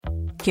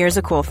Here's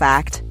a cool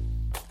fact.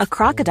 A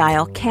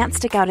crocodile can't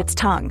stick out its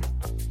tongue.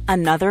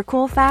 Another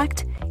cool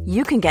fact,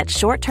 you can get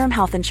short-term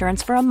health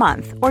insurance for a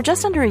month or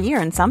just under a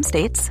year in some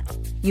states.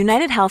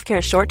 United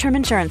Healthcare short-term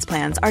insurance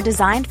plans are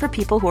designed for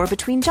people who are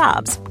between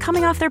jobs,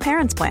 coming off their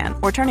parents' plan,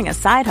 or turning a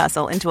side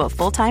hustle into a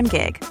full-time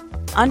gig.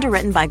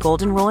 Underwritten by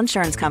Golden Rule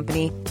Insurance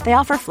Company, they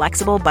offer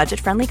flexible,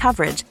 budget-friendly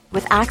coverage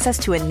with access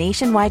to a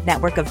nationwide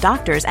network of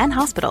doctors and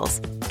hospitals.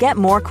 Get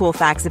more cool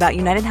facts about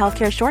United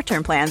Healthcare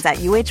short-term plans at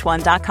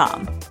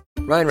uh1.com.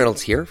 Ryan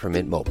Reynolds here from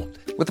Mint Mobile.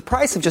 With the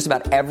price of just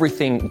about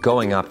everything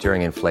going up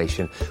during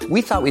inflation,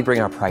 we thought we'd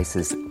bring our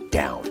prices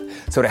down.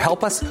 So to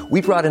help us,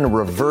 we brought in a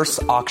reverse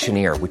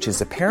auctioneer, which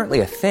is apparently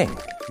a thing.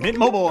 Mint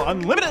Mobile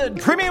Unlimited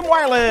Premium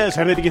Wireless.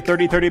 How to get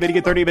 30, 30, bit to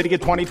get 30, bit to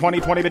get 20,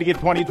 20, 20, bit to get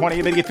 20,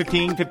 20, bit to get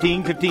 15,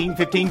 15, 15,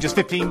 15, just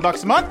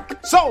 $15 a month?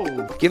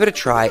 Sold! Give it a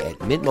try at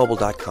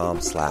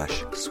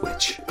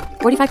mintmobile.com/switch.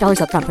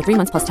 $45 up front for 3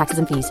 months plus taxes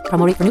and fees.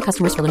 Promo rate for new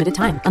customers for limited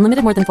time.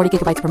 Unlimited more than 40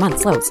 gigabytes per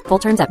month. Slows full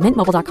terms at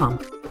mintmobile.com.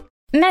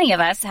 Many of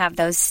us have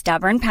those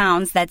stubborn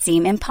pounds that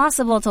seem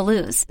impossible to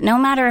lose, no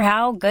matter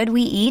how good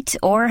we eat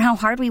or how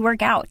hard we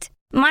work out.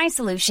 My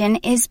solution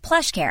is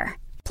PlushCare.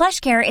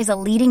 PlushCare is a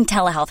leading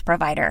telehealth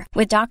provider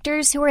with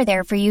doctors who are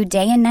there for you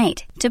day and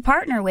night to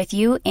partner with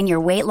you in your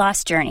weight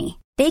loss journey.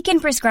 They can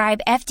prescribe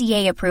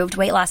FDA-approved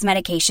weight loss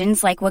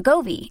medications like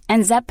Wegovy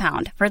and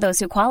Zepbound for those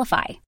who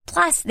qualify.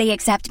 Plus, they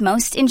accept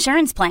most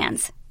insurance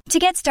plans. To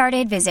get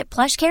started, visit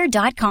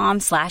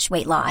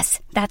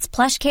plushcare.com/weightloss. That's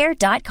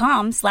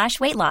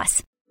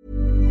plushcare.com/weightloss.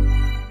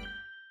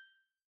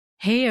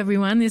 Hey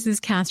everyone, this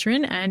is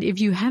Catherine, and if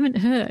you haven't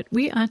heard,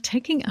 we are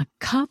taking a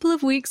couple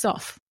of weeks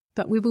off,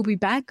 but we will be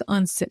back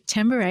on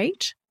September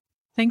 8th.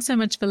 Thanks so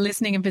much for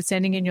listening and for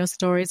sending in your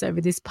stories over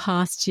this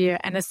past year,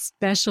 and a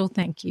special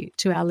thank you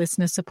to our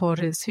listener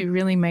supporters who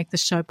really make the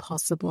show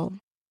possible.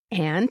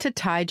 And to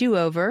tide you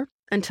over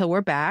until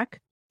we're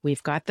back,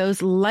 we've got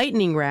those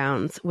lightning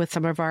rounds with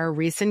some of our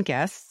recent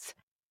guests.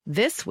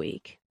 This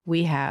week,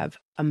 we have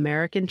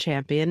American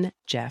champion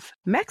Jeff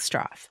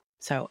Meckstroth.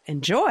 So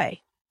enjoy.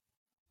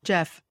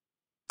 Jeff,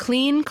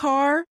 clean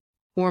car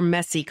or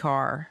messy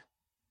car?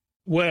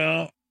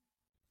 Well,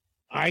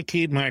 I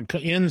keep my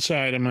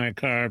inside of my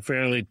car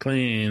fairly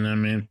clean. I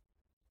mean,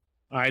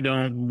 I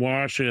don't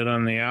wash it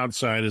on the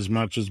outside as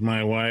much as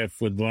my wife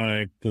would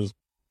like, because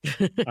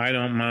I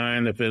don't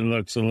mind if it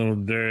looks a little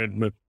dirt,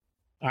 but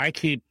I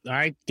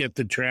get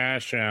the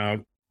trash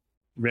out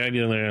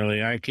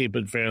regularly. I keep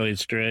it fairly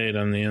straight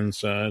on the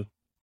inside.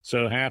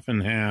 So half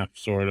and half,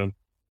 sort of.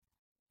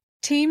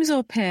 Teams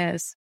or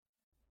pairs?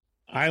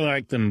 I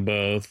like them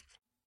both,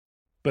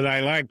 but I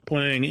like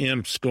playing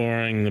imp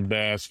scoring the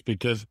best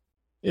because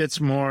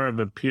it's more of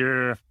a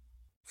pure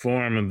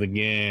form of the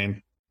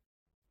game.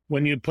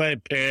 When you play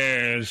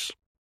pairs,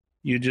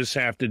 you just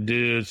have to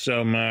do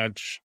so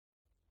much.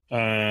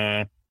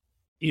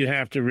 You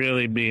have to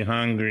really be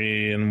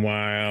hungry and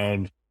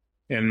wild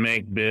and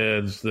make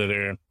bids that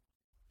are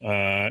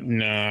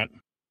not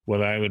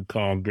what I would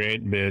call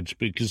great bids,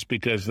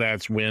 because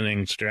that's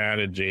winning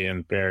strategy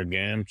in pair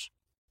games.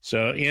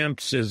 So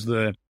imps is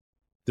the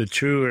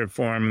truer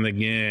form of the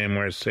game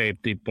where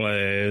safety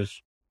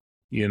plays.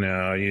 You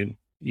know, you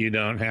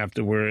don't have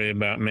to worry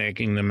about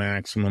making the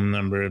maximum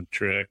number of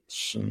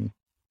tricks. And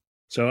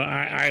so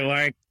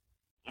I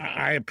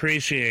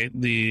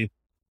appreciate the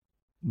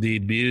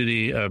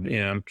beauty of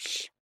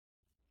imps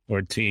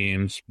or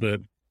teams, but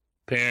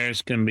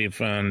pairs can be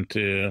fun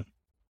too.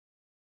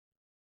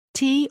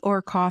 Tea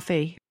or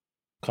coffee?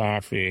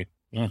 Coffee.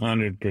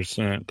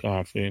 100%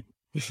 coffee.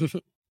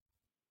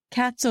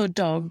 Cats or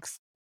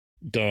dogs?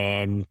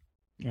 Dog.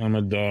 I'm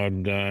a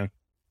dog guy.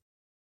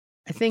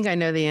 I think I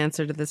know the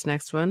answer to this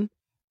next one.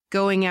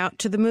 Going out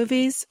to the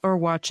movies or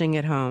watching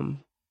at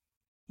home?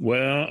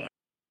 Well,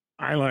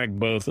 I like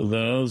both of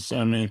those.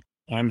 I mean,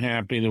 I'm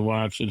happy to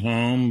watch at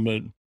home,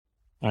 but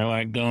I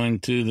like going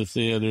to the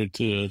theater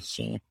too.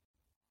 So,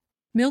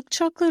 Milk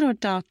chocolate or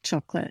dark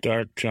chocolate?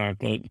 Dark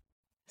chocolate.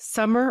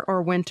 Summer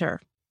or winter?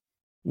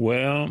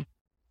 Well,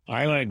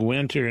 I like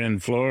winter in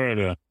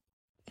Florida.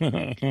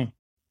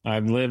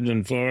 I've lived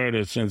in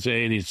Florida since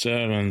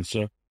 '87,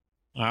 so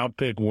I'll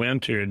pick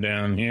winter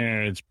down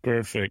here. It's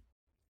perfect.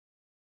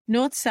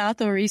 North,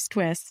 south, or east,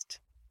 west?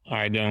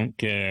 I don't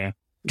care.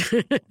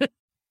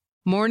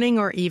 Morning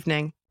or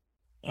evening?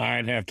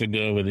 I'd have to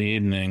go with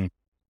evening.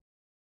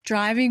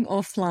 Driving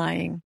or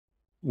flying?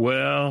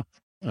 Well,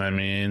 I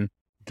mean,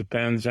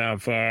 depends how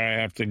far I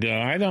have to go.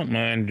 I don't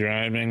mind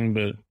driving,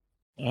 but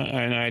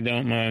and I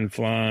don't mind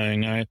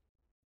flying.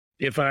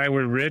 If I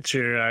were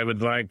richer, I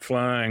would like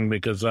flying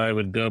because I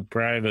would go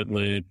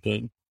privately,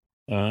 but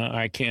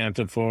I can't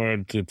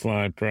afford to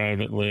fly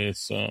privately.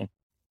 So,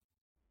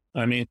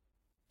 I mean,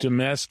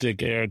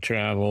 domestic air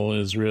travel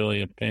is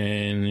really a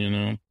pain, you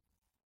know.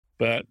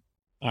 But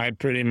I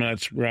pretty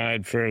much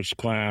ride first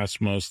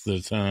class most of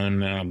the time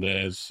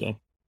nowadays,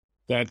 so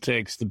that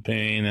takes the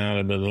pain out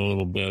of it a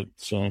little bit.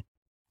 So,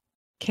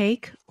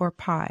 cake or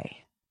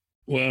pie?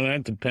 Well,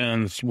 that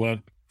depends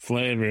what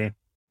flavor.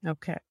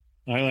 Okay.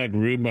 I like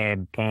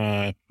rhubarb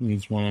pie.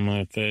 It's one of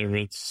my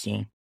favorites.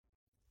 So,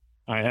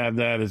 I had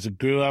that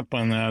grew up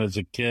on that as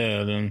a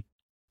kid and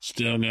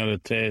still got a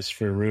taste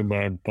for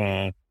rhubarb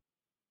pie.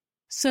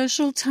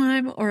 Social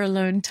time or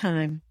alone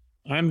time?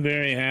 I'm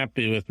very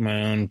happy with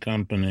my own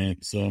company.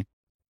 So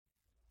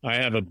I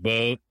have a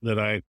boat that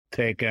I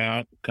take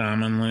out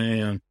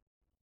commonly, and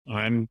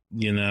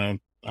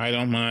I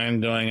don't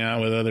mind going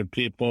out with other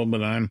people,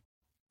 but I'm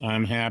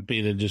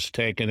happy to just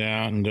take it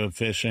out and go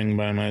fishing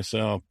by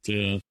myself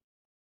too.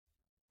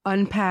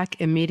 Unpack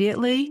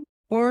immediately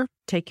or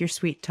take your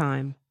sweet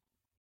time?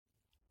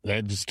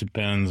 That just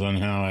depends on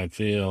how I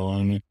feel.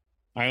 I mean,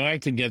 I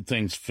like to get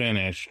things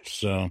finished,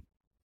 so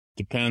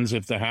depends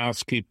if the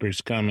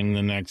housekeeper's coming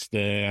the next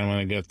day. I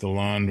want to get the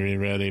laundry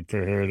ready for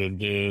her to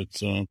do.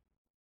 So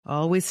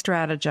always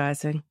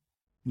strategizing.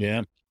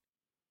 Yeah.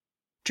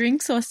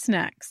 Drinks or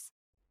snacks?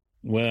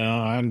 Well,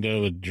 I'd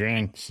go with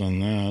drinks on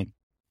that.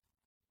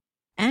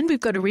 And we've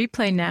got a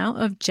replay now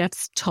of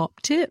Jeff's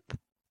top tip.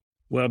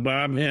 Well,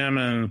 Bob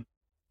Hammond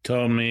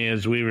told me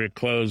as we were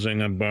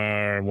closing a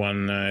bar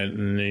one night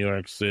in New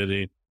York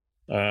City,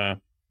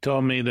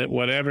 told me that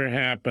whatever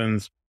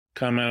happens,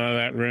 come out of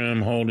that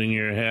room holding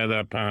your head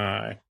up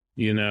high.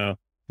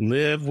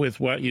 Live with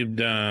what you've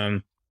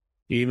done.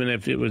 Even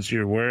if it was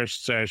your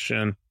worst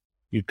session,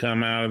 you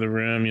come out of the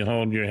room, you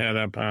hold your head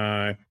up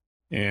high,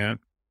 and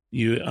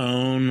you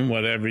own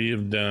whatever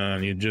you've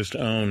done. You just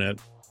own it.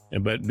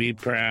 But be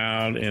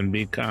proud and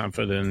be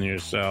confident in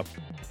yourself.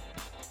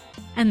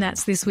 And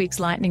that's this week's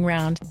Lightning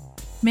Round.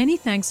 Many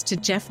thanks to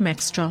Jeff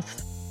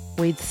Mextroth.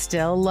 We'd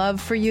still love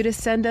for you to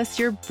send us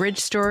your bridge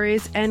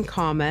stories and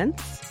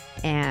comments.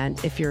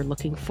 And if you're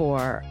looking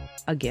for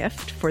a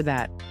gift for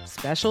that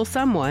special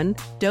someone,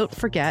 don't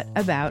forget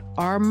about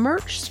our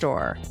merch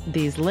store.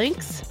 These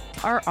links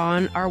are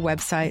on our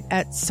website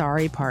at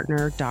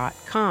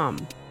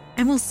sorrypartner.com.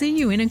 And we'll see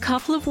you in a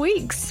couple of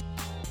weeks.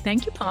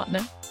 Thank you,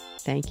 partner.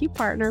 Thank you,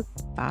 partner.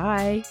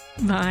 Bye.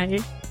 Bye.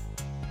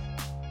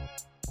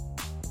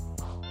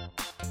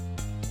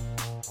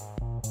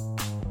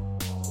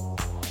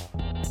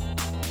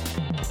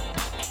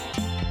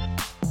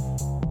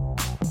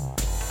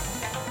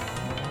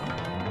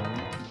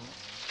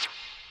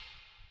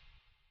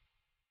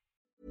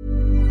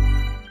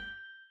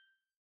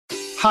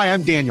 Hi,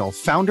 I'm Daniel,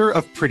 founder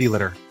of Pretty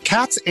Litter.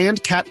 Cats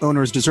and cat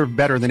owners deserve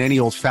better than any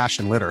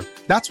old-fashioned litter.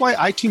 That's why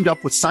I teamed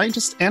up with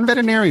scientists and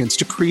veterinarians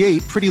to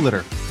create Pretty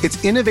Litter.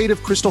 Its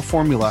innovative crystal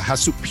formula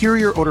has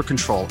superior odor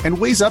control and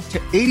weighs up to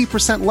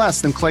 80%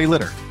 less than clay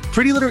litter.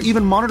 Pretty Litter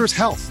even monitors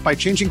health by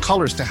changing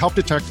colors to help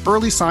detect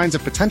early signs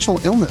of potential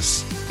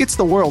illness. It's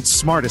the world's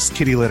smartest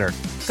kitty litter.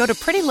 Go to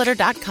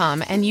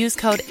prettylitter.com and use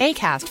code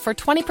ACAST for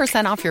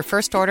 20% off your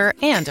first order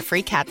and a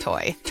free cat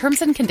toy.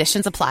 Terms and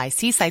conditions apply.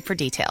 See site for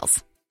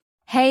details.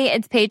 Hey,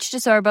 it's Paige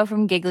DeSorbo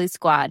from Giggly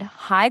Squad.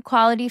 High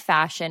quality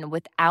fashion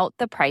without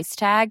the price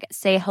tag.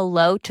 Say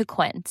hello to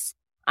Quince.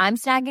 I'm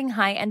snagging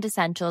high-end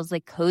essentials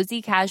like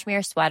cozy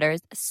cashmere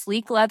sweaters,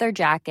 sleek leather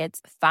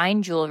jackets,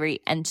 fine jewelry,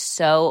 and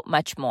so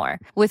much more.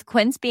 With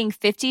Quince being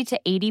 50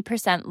 to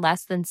 80%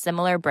 less than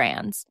similar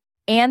brands.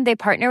 And they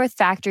partner with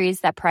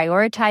factories that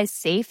prioritize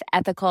safe,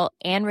 ethical,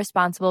 and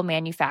responsible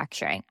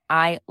manufacturing.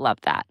 I love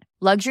that.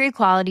 Luxury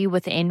quality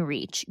within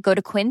reach. Go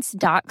to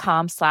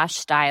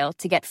quince.com/style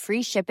to get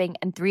free shipping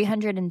and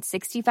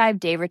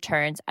 365-day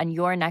returns on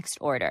your next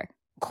order.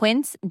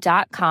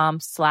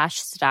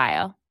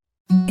 Quince.com/style.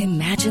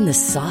 Imagine the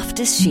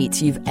softest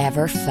sheets you've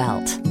ever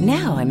felt.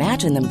 Now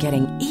imagine them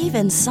getting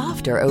even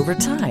softer over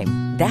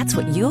time. That's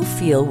what you'll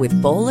feel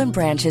with Boll &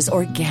 Branch's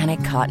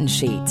organic cotton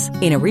sheets.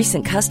 In a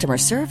recent customer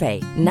survey,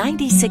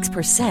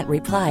 96%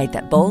 replied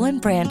that Boll &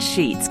 Branch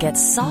sheets get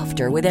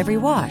softer with every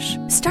wash.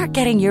 Start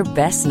getting your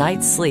best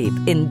night's sleep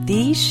in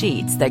these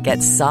sheets that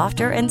get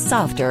softer and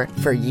softer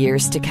for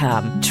years to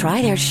come.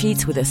 Try their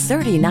sheets with a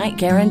 30-night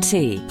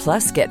guarantee.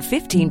 Plus, get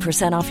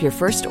 15% off your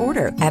first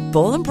order at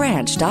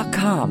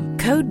bollandbranch.com.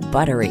 Code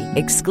BUTTERY.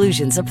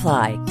 Exclusions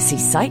apply. See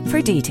site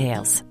for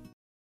details.